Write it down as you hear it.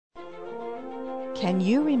Can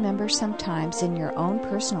you remember some times in your own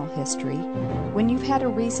personal history when you've had a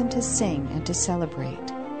reason to sing and to celebrate?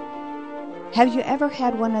 Have you ever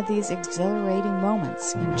had one of these exhilarating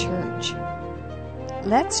moments in church?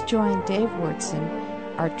 Let's join Dave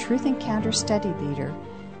Wyrtzen, our Truth Encounter study leader,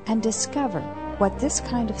 and discover what this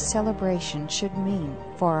kind of celebration should mean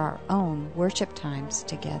for our own worship times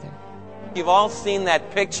together. You've all seen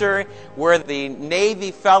that picture where the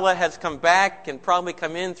Navy fella has come back and probably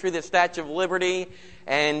come in through the Statue of Liberty,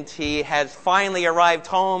 and he has finally arrived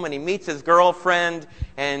home and he meets his girlfriend,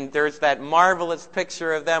 and there's that marvelous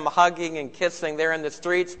picture of them hugging and kissing there in the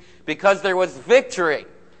streets because there was victory.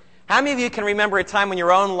 How many of you can remember a time in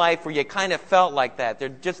your own life where you kind of felt like that?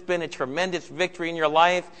 There'd just been a tremendous victory in your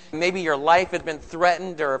life. Maybe your life had been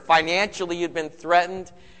threatened, or financially you'd been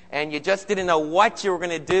threatened, and you just didn't know what you were going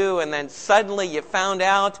to do, and then suddenly you found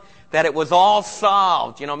out that it was all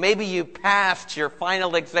solved. You know, maybe you passed your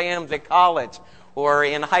final exams at college or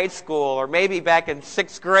in high school, or maybe back in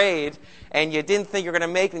 6th grade, and you didn't think you were going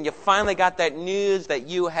to make it, and you finally got that news that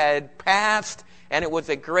you had passed, and it was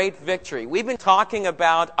a great victory. We've been talking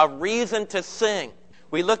about a reason to sing.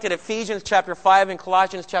 We looked at Ephesians chapter 5 and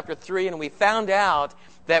Colossians chapter 3, and we found out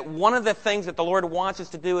that one of the things that the Lord wants us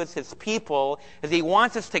to do as His people is He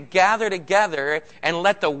wants us to gather together and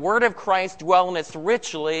let the Word of Christ dwell in us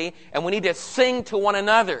richly, and we need to sing to one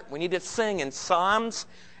another. We need to sing in psalms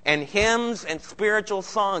and hymns and spiritual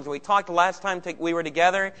songs. We talked last time we were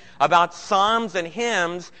together about psalms and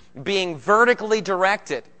hymns being vertically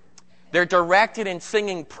directed. They're directed in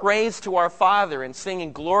singing praise to our Father, in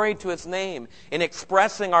singing glory to His name, in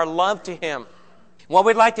expressing our love to Him. What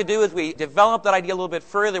we'd like to do is we develop that idea a little bit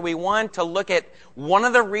further. We want to look at one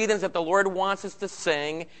of the reasons that the Lord wants us to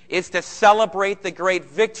sing is to celebrate the great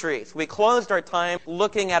victories. We closed our time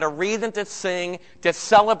looking at a reason to sing, to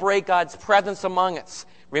celebrate God's presence among us.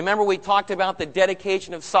 Remember, we talked about the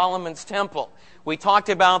dedication of Solomon's temple. We talked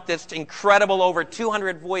about this incredible over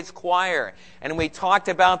 200-voice choir. And we talked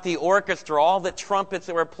about the orchestra, all the trumpets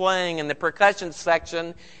that were playing in the percussion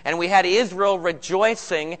section. And we had Israel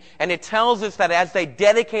rejoicing. And it tells us that as they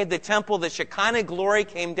dedicated the temple, the Shekinah glory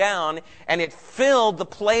came down and it filled the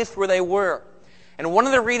place where they were. And one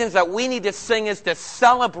of the reasons that we need to sing is to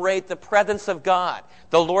celebrate the presence of God,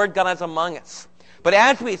 the Lord God is among us. But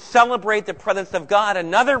as we celebrate the presence of God,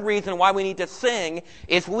 another reason why we need to sing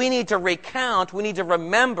is we need to recount, we need to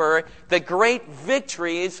remember the great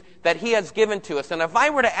victories that He has given to us. And if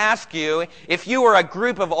I were to ask you, if you were a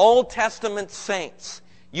group of Old Testament saints,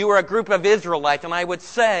 you were a group of Israelites, and I would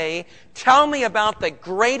say, tell me about the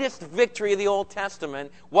greatest victory of the Old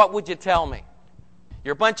Testament, what would you tell me?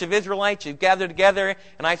 You're a bunch of Israelites, you've gathered together,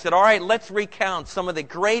 and I said, all right, let's recount some of the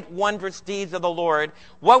great wondrous deeds of the Lord.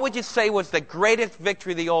 What would you say was the greatest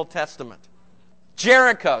victory of the Old Testament?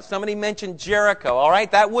 Jericho. Somebody mentioned Jericho. All right,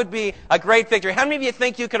 that would be a great victory. How many of you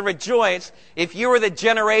think you could rejoice if you were the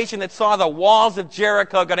generation that saw the walls of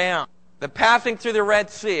Jericho go down? The passing through the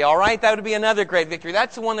Red Sea, all right? That would be another great victory.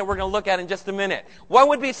 That's the one that we're going to look at in just a minute. What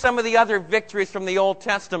would be some of the other victories from the Old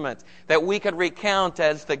Testament that we could recount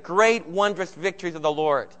as the great, wondrous victories of the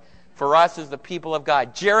Lord for us as the people of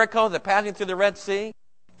God? Jericho, the passing through the Red Sea.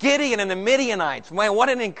 Gideon and the Midianites. Man, what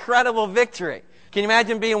an incredible victory. Can you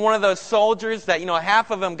imagine being one of those soldiers that,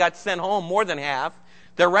 half of them got sent home, more than half.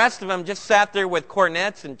 The rest of them just sat there with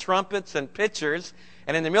cornets and trumpets and pitchers.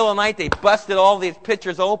 And in the middle of the night, they busted all these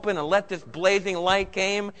pitchers open and let this blazing light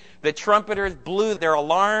came. The trumpeters blew their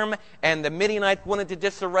alarm, and the Midianites went into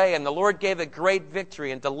disarray. And the Lord gave a great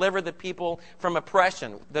victory and delivered the people from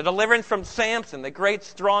oppression. The deliverance from Samson, the great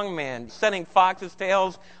strong man, setting foxes'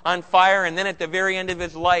 tails on fire. And then at the very end of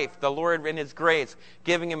his life, the Lord in His grace,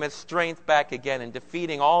 giving him his strength back again and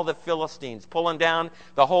defeating all the Philistines, pulling down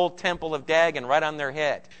the whole temple of Dagon right on their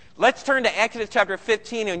head. Let's turn to Exodus chapter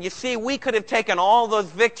 15, and you see we could have taken all those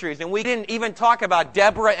victories, and we didn't even talk about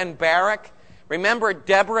Deborah and Barak. Remember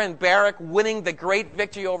Deborah and Barak winning the great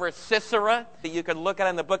victory over Sisera that you could look at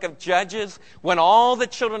in the book of Judges when all the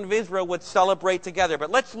children of Israel would celebrate together.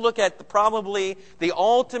 But let's look at probably the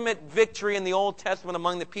ultimate victory in the Old Testament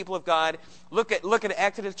among the people of God. Look at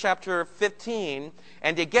Exodus chapter 15,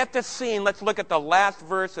 and to get the scene, let's look at the last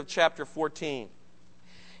verse of chapter 14.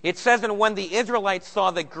 It says, and when the Israelites saw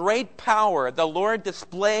the great power the Lord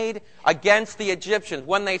displayed against the Egyptians,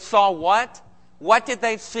 when they saw what? What did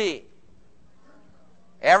they see?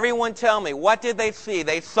 Everyone tell me, what did they see?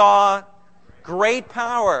 They saw great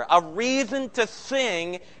power. A reason to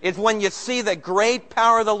sing is when you see the great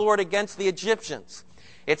power of the Lord against the Egyptians.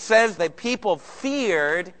 It says the people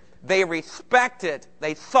feared, they respected,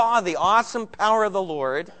 they saw the awesome power of the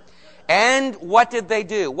Lord, And what did they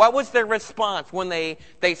do? What was their response when they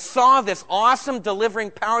saw this awesome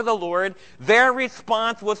delivering power of the Lord? Their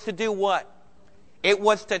response was to do what? It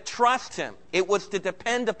was to trust him. It was to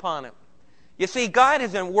depend upon him. You see, God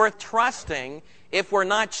isn't worth trusting if we're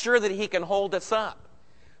not sure that he can hold us up.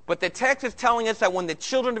 But the text is telling us that when the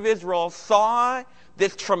children of Israel saw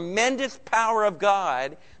this tremendous power of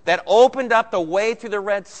God that opened up the way through the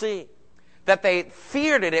Red Sea, that they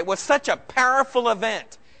feared it. It was such a powerful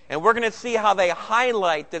event. And we're going to see how they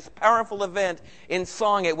highlight this powerful event in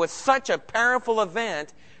song. It was such a powerful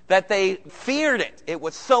event that they feared it. It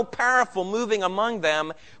was so powerful moving among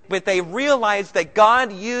them, but they realized that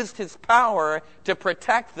God used his power to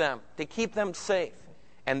protect them, to keep them safe.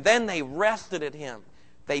 And then they rested in him.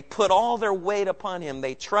 They put all their weight upon him.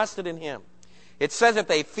 They trusted in him. It says that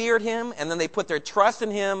they feared him, and then they put their trust in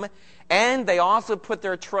him, and they also put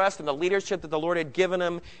their trust in the leadership that the Lord had given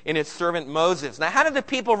them in his servant Moses. Now, how did the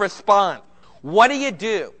people respond? What do you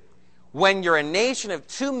do when you're a nation of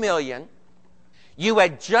 2 million, you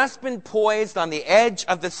had just been poised on the edge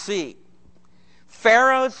of the sea?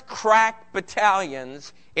 Pharaoh's crack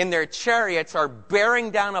battalions in their chariots are bearing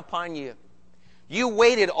down upon you. You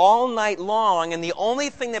waited all night long, and the only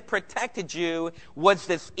thing that protected you was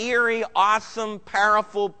this eerie, awesome,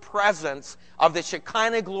 powerful presence of the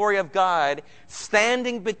Shekinah glory of God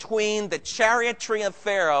standing between the chariotry of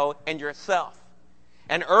Pharaoh and yourself.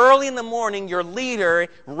 And early in the morning, your leader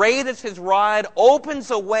raises his rod,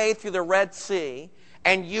 opens a way through the Red Sea,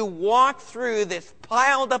 and you walk through this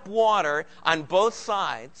piled up water on both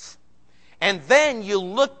sides. And then you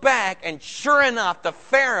look back, and sure enough, the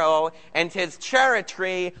Pharaoh and his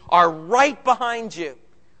chariotry are right behind you.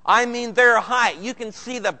 I mean, they're high. You can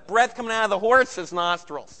see the breath coming out of the horse's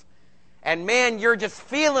nostrils. And man, you're just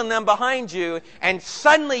feeling them behind you. And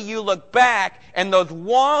suddenly you look back, and those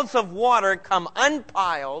walls of water come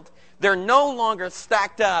unpiled. They're no longer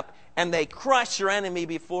stacked up, and they crush your enemy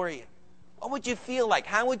before you. What would you feel like?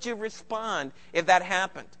 How would you respond if that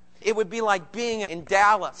happened? It would be like being in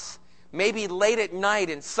Dallas, maybe late at night,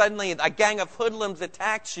 and suddenly a gang of hoodlums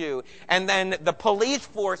attacks you, and then the police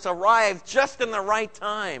force arrives just in the right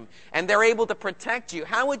time, and they're able to protect you.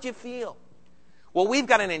 How would you feel? Well, we've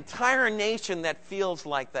got an entire nation that feels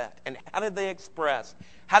like that. And how did they express?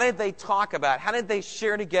 How did they talk about? How did they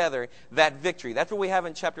share together that victory? That's what we have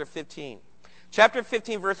in chapter 15. Chapter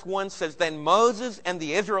 15, verse 1 says, Then Moses and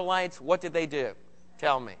the Israelites, what did they do?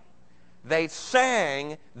 Tell me. They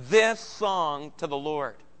sang this song to the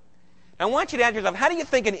Lord. I want you to ask yourself, how do you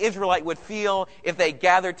think an Israelite would feel if they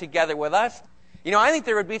gathered together with us? You know, I think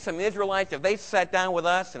there would be some Israelites, if they sat down with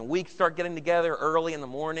us and we start getting together early in the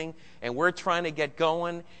morning and we're trying to get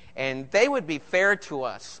going, and they would be fair to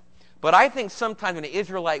us. But I think sometimes an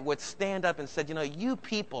Israelite would stand up and say, you know, you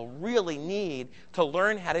people really need to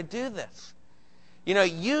learn how to do this. You know,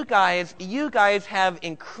 you guys have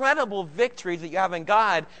incredible victories that you have in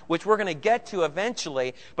God, which we're going to get to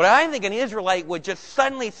eventually. But I think an Israelite would just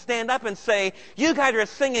suddenly stand up and say, you guys are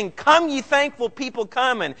singing, Come ye thankful people,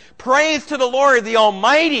 come, and praise to the Lord, the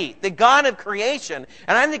Almighty, the God of creation.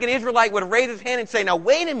 And I think an Israelite would raise his hand and say, now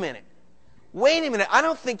wait a minute. I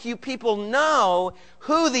don't think you people know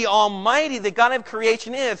who the Almighty, the God of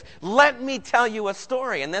creation is. Let me tell you a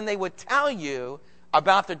story. And then they would tell you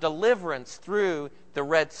about their deliverance through the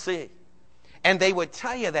Red Sea. And they would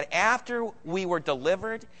tell you that after we were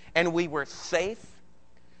delivered and we were safe,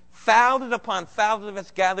 thousands upon thousands of us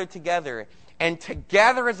gathered together, and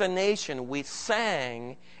together as a nation we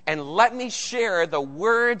sang, and let me share the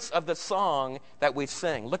words of the song that we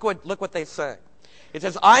sing. Look what they sang. It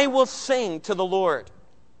says, I will sing to the Lord,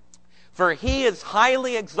 for he is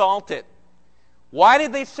highly exalted. Why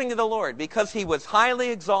did they sing to the Lord? Because he was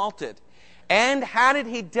highly exalted. And how did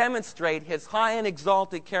he demonstrate his high and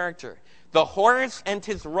exalted character? The horse and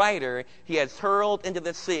his rider he has hurled into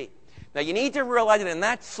the sea. Now you need to realize that in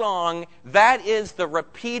that song, that is the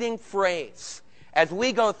repeating phrase. As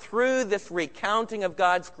we go through this recounting of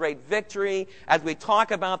God's great victory, as we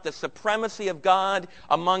talk about the supremacy of God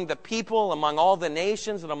among the people, among all the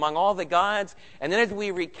nations, and among all the gods, and then as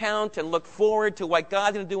we recount and look forward to what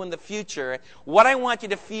God's going to do in the future, what I want you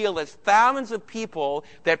to feel is thousands of people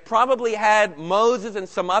that probably had Moses and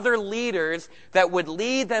some other leaders that would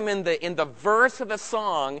lead them in the verse of the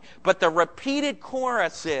song, but the repeated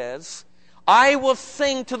chorus is, I will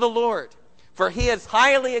sing to the Lord, for he is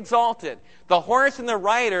highly exalted. The horse and the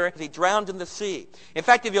rider, he drowned in the sea. In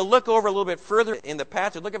fact, if you look over a little bit further in the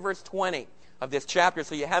passage, look at verse 20 of this chapter,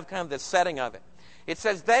 so you have kind of the setting of it. It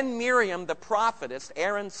says, Then Miriam, the prophetess,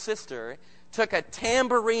 Aaron's sister, took a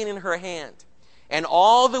tambourine in her hand, and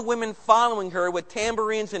all the women following her with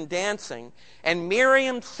tambourines and dancing. And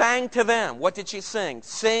Miriam sang to them. What did she sing?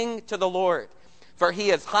 Sing to the Lord, for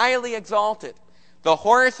he is highly exalted. The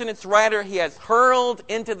horse and its rider he has hurled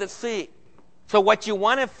into the sea. So what you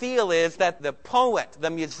want to feel is that the poet, the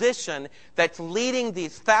musician that's leading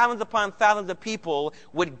these thousands upon thousands of people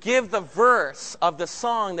would give the verse of the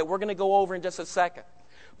song that we're going to go over in just a second.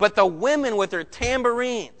 But the women with their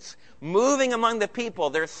tambourines moving among the people,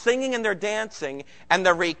 they're singing and they're dancing, and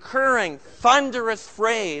the recurring thunderous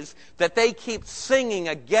phrase that they keep singing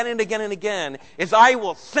again and again and again is, I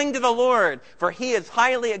will sing to the Lord, for he is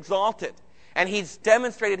highly exalted. And he's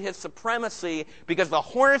demonstrated his supremacy because the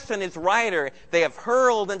horse and his rider, they have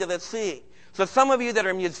hurled into the sea. So some of you that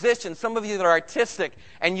are musicians, some of you that are artistic,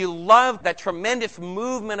 and you love that tremendous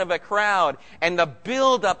movement of a crowd and the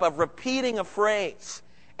buildup of repeating a phrase.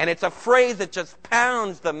 And it's a phrase that just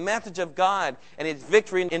pounds the message of God and his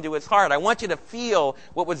victory into his heart. I want you to feel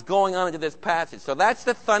what was going on into this passage. So that's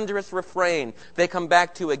the thunderous refrain they come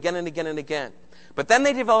back to again and again and again. But then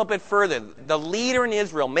they develop it further. The leader in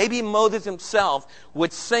Israel, maybe Moses himself,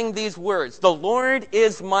 would sing these words. The Lord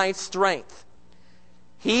is my strength.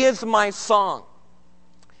 He is my song.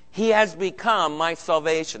 He has become my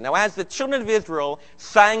salvation. Now, as the children of Israel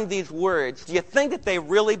sang these words, do you think that they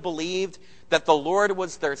really believed that the Lord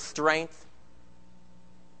was their strength?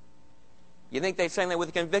 You think they sang that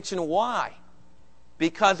with conviction? Why?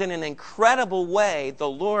 Because in an incredible way, the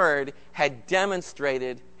Lord had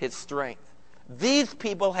demonstrated his strength. These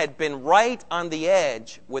people had been right on the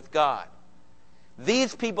edge with God.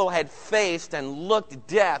 These people had faced and looked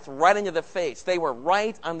death right into the face. They were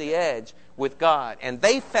right on the edge with God. And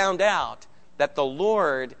they found out that the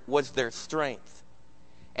Lord was their strength.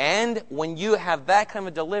 And when you have that kind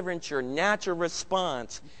of deliverance, your natural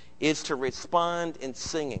response is to respond in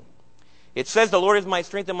singing. It says, the Lord is my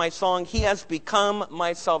strength and my song. He has become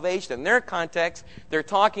my salvation. In their context, they're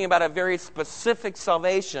talking about a very specific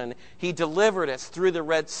salvation. He delivered us through the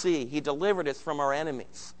Red Sea. He delivered us from our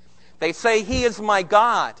enemies. They say, he is my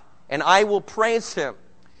God, and I will praise him.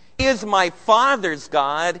 He is my Father's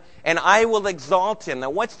God, and I will exalt him.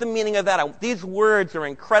 Now, what's the meaning of that? These words are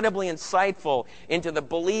incredibly insightful into the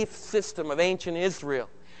belief system of ancient Israel.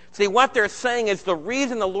 See, what they're saying is the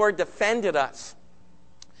reason the Lord defended us,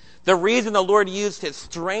 the reason the Lord used his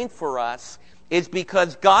strength for us, is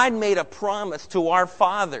because God made a promise to our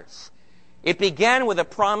fathers. It began with a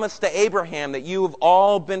promise to Abraham that you have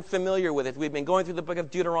all been familiar with. We've been going through the book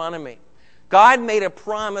of Deuteronomy. God made a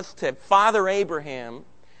promise to Father Abraham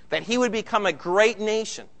that he would become a great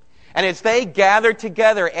nation. And as they gathered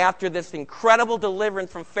together after this incredible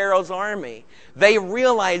deliverance from Pharaoh's army, they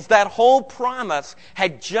realized that whole promise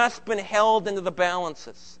had just been held into the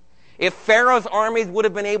balances. If Pharaoh's armies would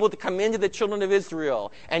have been able to come into the children of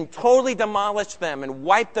Israel and totally demolish them and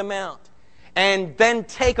wipe them out, and then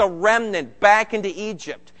take a remnant back into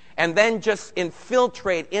Egypt, and then just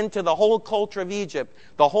infiltrate into the whole culture of Egypt,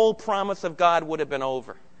 the whole promise of God would have been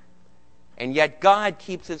over. And yet God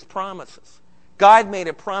keeps his promises. God made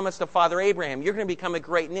a promise to Father Abraham, you're going to become a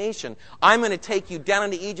great nation. I'm going to take you down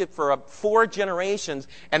into Egypt for 4 generations,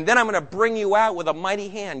 and then I'm going to bring you out with a mighty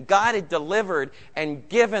hand. God had delivered and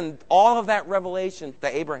given all of that revelation to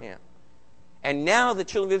Abraham. And now the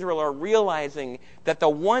children of Israel are realizing that the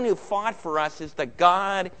one who fought for us is the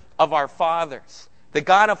God of our fathers, the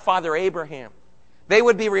God of Father Abraham. They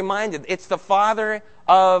would be reminded, it's the Father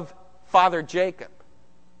of Father Jacob.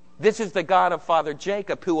 This is the God of Father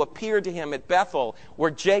Jacob who appeared to him at Bethel,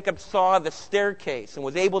 where Jacob saw the staircase and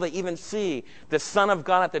was able to even see the Son of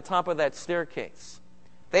God at the top of that staircase.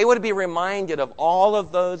 They would be reminded of all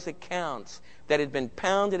of those accounts that had been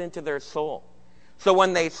pounded into their soul. So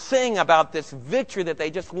when they sing about this victory that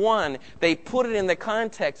they just won, they put it in the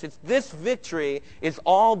context. It's this victory is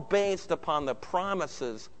all based upon the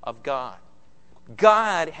promises of God.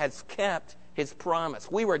 God has kept his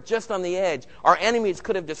promise. We were just on the edge. Our enemies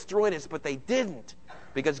could have destroyed us, but they didn't,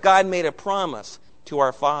 because God made a promise to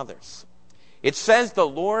our fathers. It says the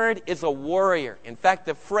Lord is a warrior. In fact,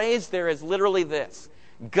 the phrase there is literally this: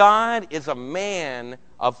 God is a man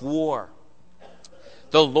of war.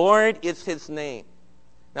 The Lord is his name.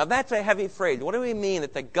 Now that's a heavy phrase. What do we mean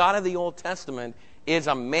that the God of the Old Testament is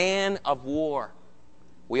a man of war?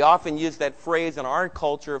 We often use that phrase in our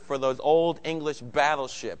culture for those old English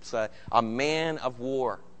battleships, a man of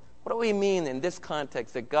war. What do we mean in this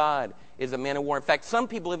context that God is a man of war? In fact, some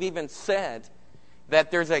people have even said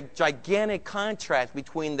that there's a gigantic contrast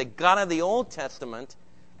between the God of the Old Testament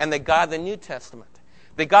and the God of the New Testament.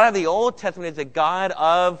 The God of the Old Testament is a God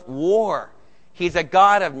of war. He's a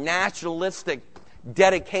God of nationalistic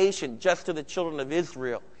dedication just to the children of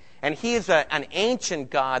Israel. And he is an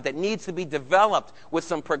ancient God that needs to be developed with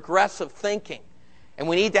some progressive thinking. And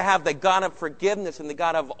we need to have the God of forgiveness and the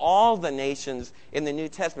God of all the nations in the New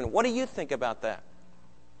Testament. What do you think about that?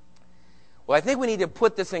 Well, I think we need to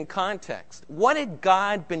put this in context. What had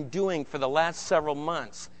God been doing for the last several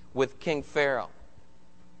months with King Pharaoh?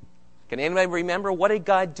 Can anybody remember? What did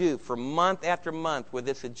God do for month after month with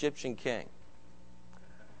this Egyptian king?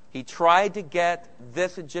 He tried to get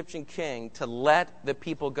this Egyptian king to let the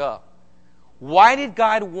people go. Why did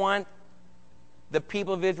God want the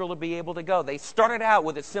people of Israel to be able to go? They started out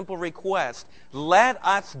with a simple request: let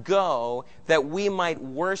us go that we might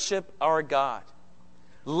worship our God.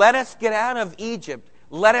 Let us get out of Egypt.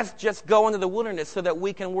 Let us just go into the wilderness so that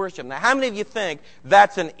we can worship. Now, how many of you think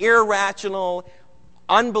that's an irrational,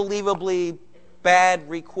 unbelievably bad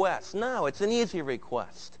request? No, it's an easy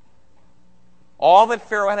request. All that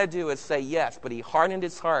Pharaoh had to do is say yes, but he hardened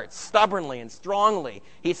his heart stubbornly and strongly.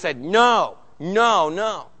 He said, no, no,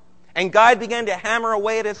 no. And God began to hammer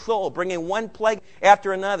away at his soul, bringing one plague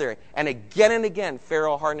after another. And again,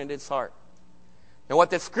 Pharaoh hardened his heart. Now, what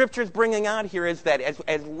the Scripture is bringing out here is that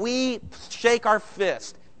as we shake our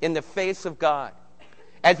fist in the face of God,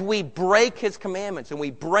 as we break his commandments and we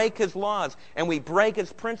break his laws and we break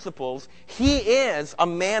his principles, he is a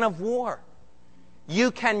man of war.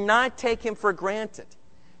 You cannot take him for granted.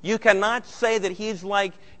 You cannot say that he's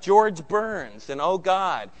like George Burns and, oh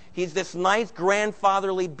God, he's this nice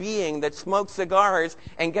grandfatherly being that smokes cigars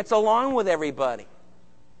and gets along with everybody.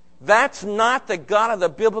 That's not the God of the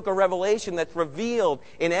biblical revelation that's revealed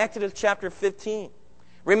in Exodus chapter 15.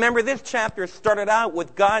 Remember, this chapter started out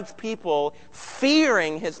with God's people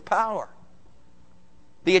fearing his power.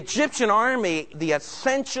 The Egyptian army, the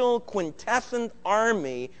essential quintessent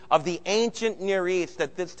army of the ancient Near East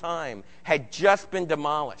at this time, had just been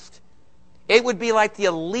demolished. It would be like the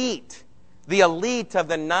elite of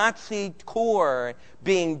the Nazi Corps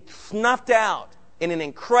being snuffed out in an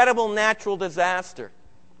incredible natural disaster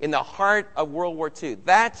in the heart of World War II.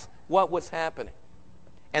 That's what was happening.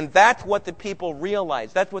 And that's what the people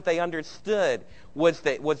realized. That's what they understood was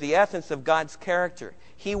the essence of God's character.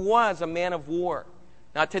 He was a man of war.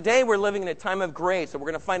 Now, today we're living in a time of grace, and we're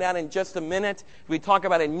going to find out in just a minute. We talk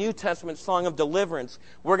about a New Testament song of deliverance.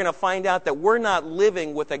 We're going to find out that we're not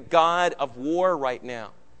living with a God of war right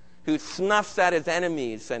now who snuffs out his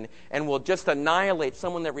enemies and will just annihilate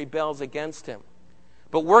someone that rebels against him.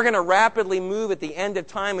 But we're going to rapidly move at the end of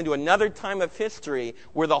time into another time of history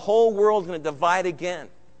where the whole world's going to divide again.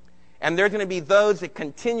 And there's going to be those that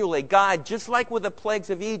continually, God, just like with the plagues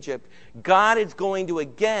of Egypt, God is going to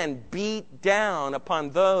again beat down upon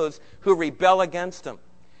those who rebel against him.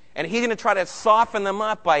 And he's going to try to soften them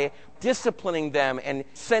up by disciplining them and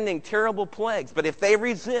sending terrible plagues. But if they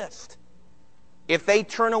resist, if they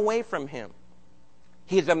turn away from him,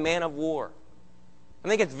 he's a man of war. I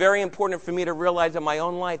think it's very important for me to realize in my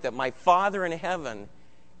own life that my Father in heaven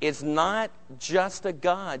is not just a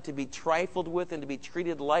God to be trifled with and to be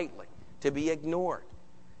treated lightly, to be ignored,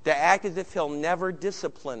 to act as if he'll never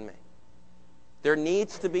discipline me. There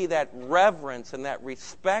needs to be that reverence and that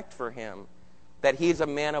respect for him that he's a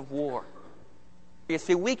man of war. You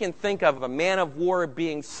see, we can think of a man of war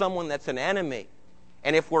being someone that's an enemy.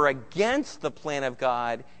 And if we're against the plan of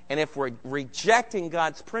God, and if we're rejecting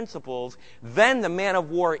God's principles, then the man of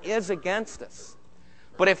war is against us.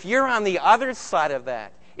 But if you're on the other side of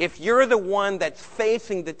that, if you're the one that's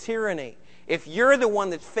facing the tyranny, if you're the one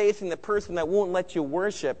that's facing the person that won't let you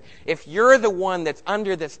worship, if you're the one that's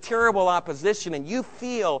under this terrible opposition and you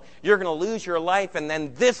feel you're going to lose your life, and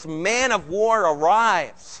then this man of war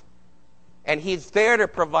arrives, and he's there to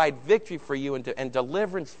provide victory for you and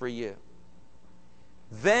deliverance for you,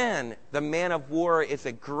 then the man of war is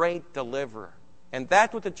a great deliverer. And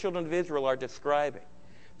that's what the children of Israel are describing.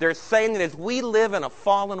 They're saying that as we live in a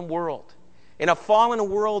fallen world,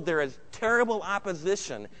 there is terrible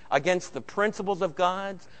opposition against the principles of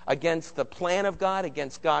God, against the plan of God,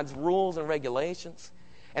 against God's rules and regulations.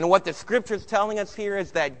 And what the Scripture is telling us here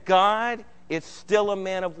is that God is still a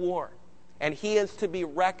man of war, and he is to be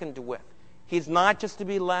reckoned with. He's not just to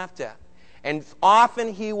be laughed at. And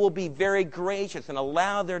often he will be very gracious and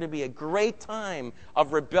allow there to be a great time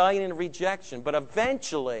of rebellion and rejection. But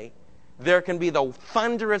eventually, there can be the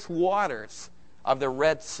thunderous waters of the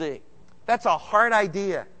Red Sea. That's a hard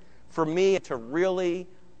idea for me to really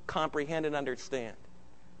comprehend and understand.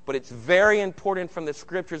 But it's very important from the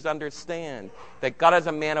Scriptures to understand that God is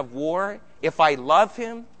a man of war. If I love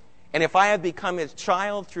him, and if I have become his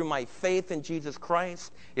child through my faith in Jesus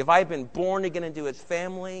Christ, if I have been born again into his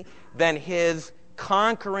family, then his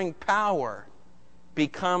conquering power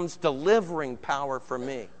becomes delivering power for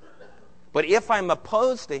me. But if I'm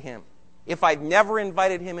opposed to him, if I've never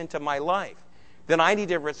invited him into my life, then I need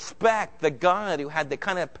to respect the God who had the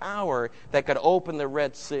kind of power that could open the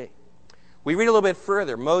Red Sea. We read a little bit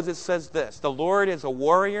further. Moses says this, "The Lord is a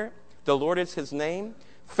warrior. The Lord is his name.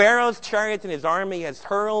 Pharaoh's chariot and his army has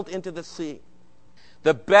hurled into the sea.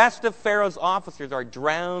 The best of Pharaoh's officers are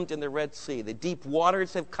drowned in the Red Sea. The deep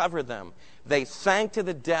waters have covered them. They sank to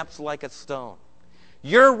the depths like a stone.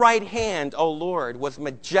 Your right hand, O Lord, was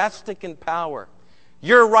majestic in power.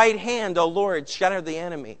 Your right hand, O Lord, shattered the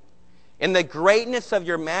enemy. In the greatness of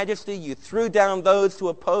your majesty, you threw down those who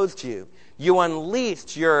opposed you. You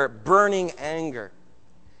unleashed your burning anger.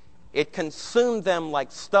 It consumed them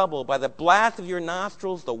like stubble. By the blast of your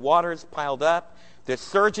nostrils, the waters piled up. The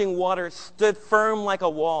surging waters stood firm like a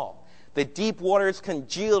wall. The deep waters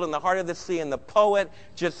congealed in the heart of the sea." And the poet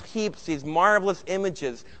just heaps these marvelous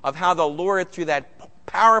images of how the Lord, through that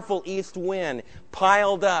powerful east wind,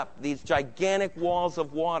 piled up these gigantic walls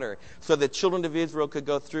of water so the children of Israel could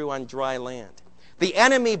go through on dry land. The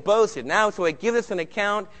enemy boasted. Now, so it gives us an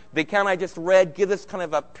account. The account I just read gives us kind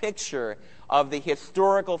of a picture of the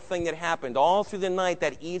historical thing that happened. All through the night,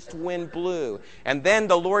 that east wind blew. And then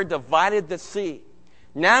the Lord divided the sea.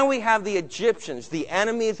 Now we have the Egyptians, the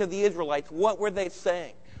enemies of the Israelites. What were they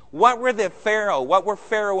saying? What were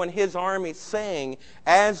Pharaoh and his army saying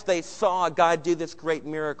as they saw God do this great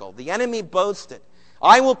miracle? The enemy boasted,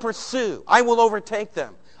 "I will pursue. I will overtake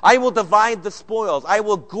them. I will divide the spoils. I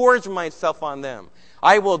will gorge myself on them.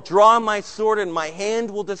 I will draw my sword and my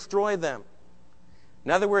hand will destroy them."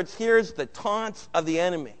 In other words, here's the taunts of the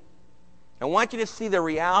enemy. I want you to see the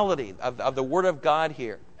reality of the Word of God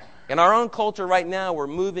here. In our own culture right now, we're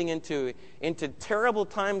moving into terrible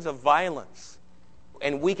times of violence.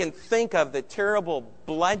 And we can think of the terrible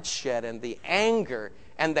bloodshed and the anger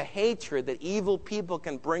and the hatred that evil people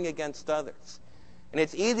can bring against others. And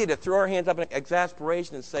it's easy to throw our hands up in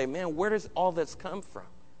exasperation and say, man, where does all this come from?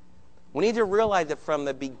 We need to realize that from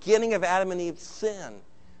the beginning of Adam and Eve's sin,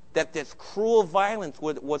 that this cruel violence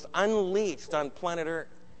was unleashed on planet Earth.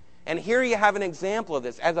 And here you have an example of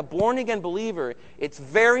this. As a born-again believer, it's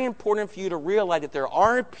very important for you to realize that there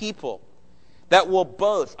are people that will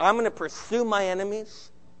boast, "I'm going to pursue my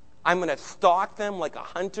enemies. I'm going to stalk them like a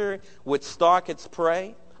hunter would stalk its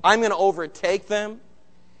prey. I'm going to overtake them.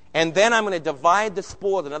 And then I'm going to divide the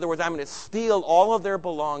spoils." In other words, I'm going to steal all of their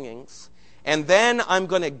belongings. And then I'm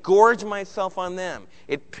going to gorge myself on them.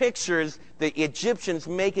 It pictures the Egyptians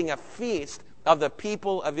making a feast of the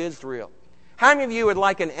people of Israel. How many of you would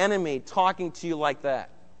like an enemy talking to you like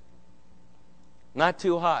that? Not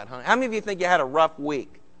too hot, huh? How many of you think you had a rough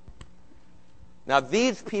week? Now,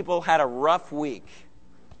 these people had a rough week.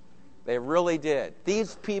 They really did.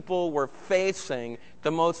 These people were facing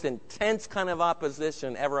the most intense kind of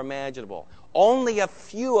opposition ever imaginable. Only a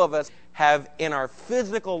few of us have, in our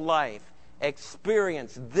physical life,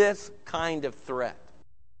 experienced this kind of threat.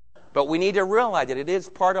 But we need to realize that it is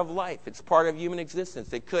part of life. It's part of human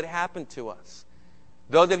existence. It could happen to us.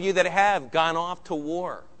 Those of you that have gone off to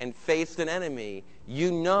war and faced an enemy,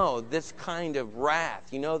 you know this kind of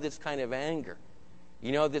wrath. You know this kind of anger.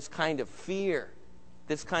 You know this kind of fear.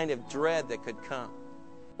 This kind of dread that could come.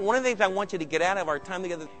 One of the things I want you to get out of our time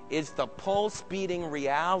together is the pulse-beating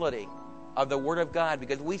reality of the Word of God.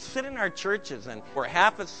 Because we sit in our churches and we're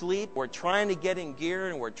half asleep. We're trying to get in gear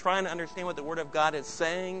and we're trying to understand what the Word of God is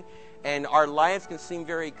saying. And our lives can seem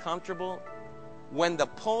very comfortable. When the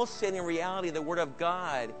pulsating reality of the Word of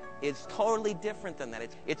God is totally different than that.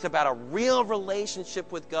 It's about a real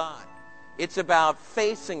relationship with God. It's about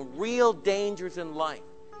facing real dangers in life.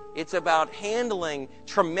 It's about handling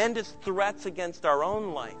tremendous threats against our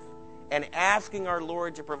own life and asking our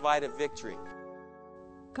Lord to provide a victory.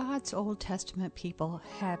 God's Old Testament people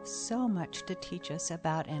have so much to teach us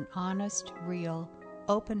about an honest, real,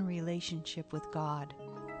 open relationship with God.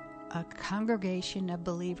 A congregation of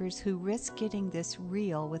believers who risk getting this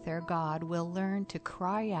real with their God will learn to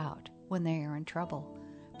cry out when they are in trouble,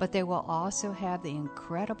 but they will also have the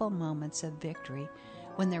incredible moments of victory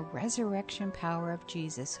when the resurrection power of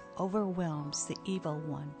Jesus overwhelms the evil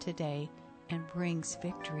one today and brings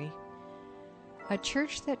victory. A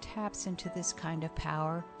church that taps into this kind of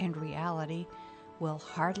power and reality will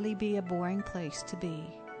hardly be a boring place to be.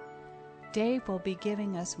 Dave will be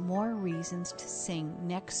giving us more reasons to sing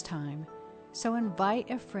next time, so invite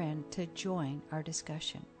a friend to join our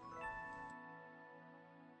discussion.